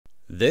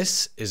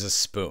This is a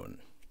spoon.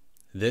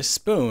 This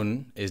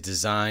spoon is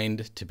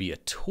designed to be a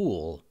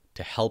tool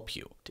to help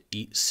you to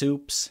eat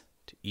soups,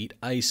 to eat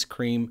ice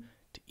cream,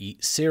 to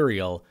eat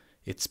cereal.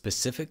 It's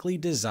specifically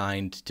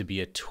designed to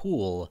be a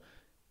tool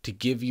to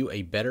give you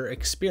a better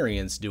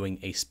experience doing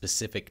a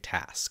specific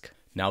task.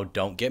 Now,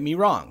 don't get me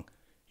wrong.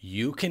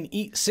 You can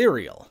eat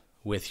cereal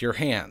with your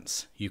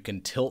hands. You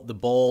can tilt the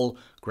bowl,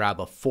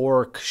 grab a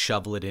fork,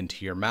 shovel it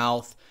into your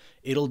mouth.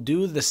 It'll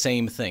do the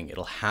same thing.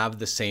 It'll have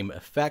the same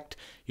effect.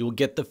 You'll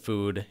get the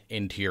food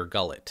into your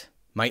gullet.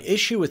 My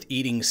issue with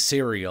eating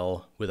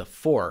cereal with a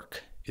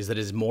fork is that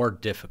it's more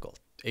difficult.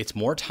 It's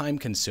more time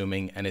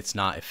consuming and it's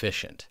not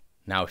efficient.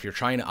 Now, if you're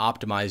trying to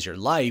optimize your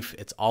life,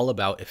 it's all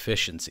about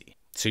efficiency.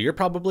 So you're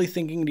probably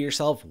thinking to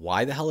yourself,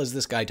 why the hell is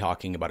this guy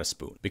talking about a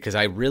spoon? Because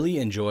I really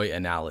enjoy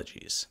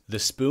analogies. The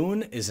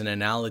spoon is an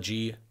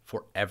analogy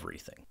for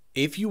everything.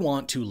 If you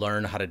want to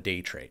learn how to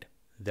day trade,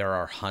 there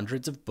are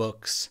hundreds of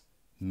books,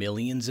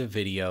 millions of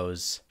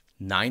videos,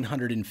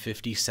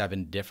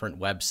 957 different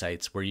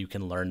websites where you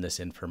can learn this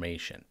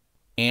information.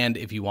 And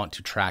if you want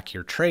to track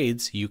your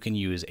trades, you can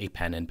use a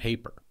pen and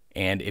paper.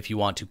 And if you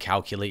want to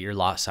calculate your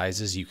lot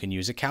sizes, you can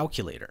use a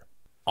calculator.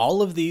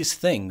 All of these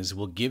things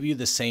will give you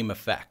the same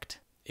effect.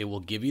 It will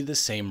give you the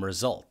same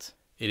result.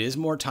 It is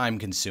more time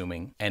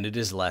consuming and it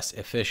is less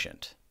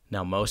efficient.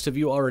 Now, most of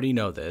you already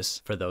know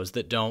this. For those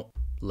that don't,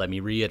 let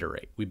me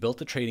reiterate. We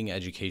built a trading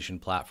education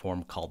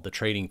platform called the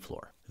Trading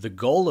Floor. The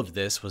goal of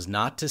this was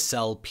not to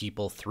sell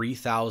people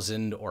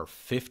 $3,000 or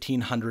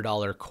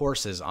 $1,500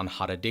 courses on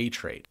how to day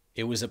trade.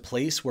 It was a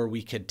place where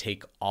we could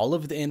take all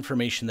of the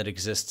information that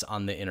exists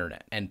on the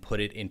internet and put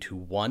it into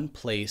one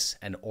place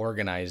and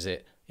organize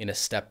it in a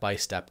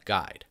step-by-step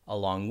guide.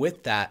 Along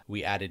with that,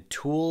 we added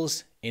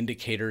tools,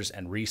 indicators,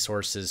 and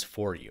resources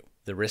for you.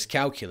 The risk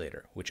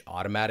calculator, which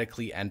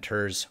automatically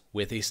enters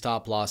with a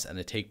stop loss and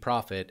a take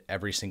profit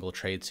every single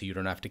trade so you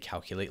don't have to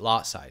calculate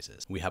lot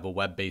sizes. We have a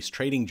web-based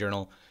trading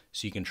journal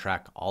so you can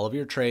track all of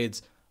your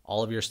trades,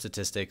 all of your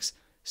statistics,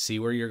 see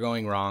where you're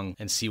going wrong,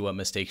 and see what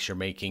mistakes you're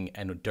making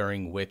and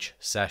during which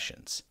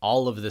sessions.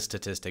 All of the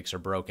statistics are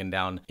broken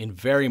down in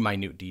very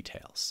minute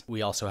details.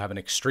 We also have an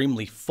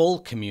extremely full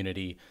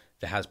community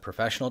that has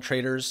professional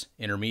traders,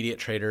 intermediate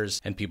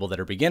traders, and people that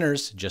are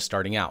beginners just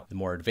starting out. The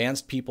more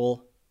advanced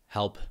people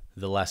help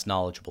the less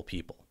knowledgeable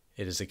people.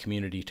 It is a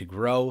community to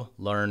grow,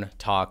 learn,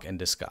 talk, and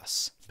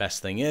discuss.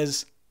 Best thing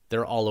is,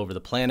 they're all over the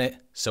planet,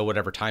 so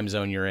whatever time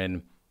zone you're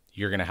in,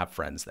 you're gonna have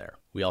friends there.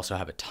 We also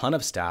have a ton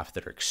of staff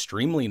that are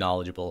extremely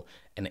knowledgeable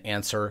and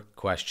answer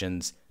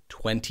questions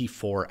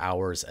 24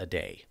 hours a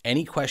day.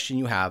 Any question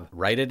you have,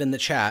 write it in the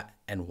chat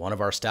and one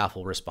of our staff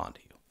will respond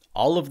to you.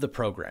 All of the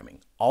programming,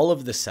 all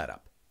of the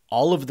setup,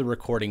 all of the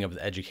recording of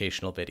the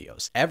educational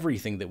videos,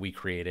 everything that we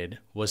created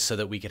was so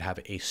that we could have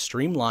a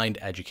streamlined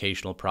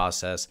educational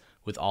process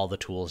with all the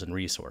tools and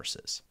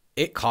resources.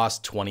 It costs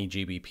 20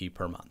 GBP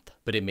per month,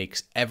 but it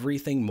makes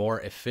everything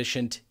more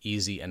efficient,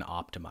 easy, and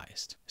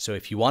optimized. So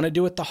if you want to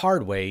do it the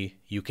hard way,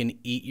 you can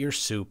eat your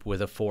soup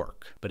with a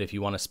fork. But if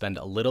you want to spend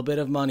a little bit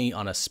of money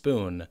on a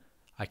spoon,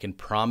 I can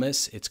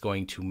promise it's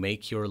going to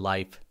make your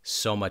life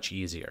so much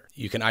easier.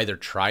 You can either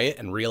try it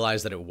and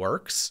realize that it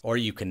works, or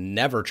you can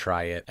never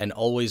try it and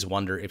always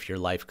wonder if your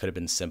life could have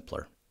been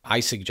simpler.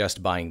 I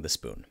suggest buying the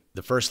spoon.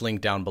 The first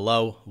link down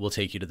below will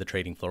take you to the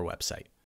Trading Floor website.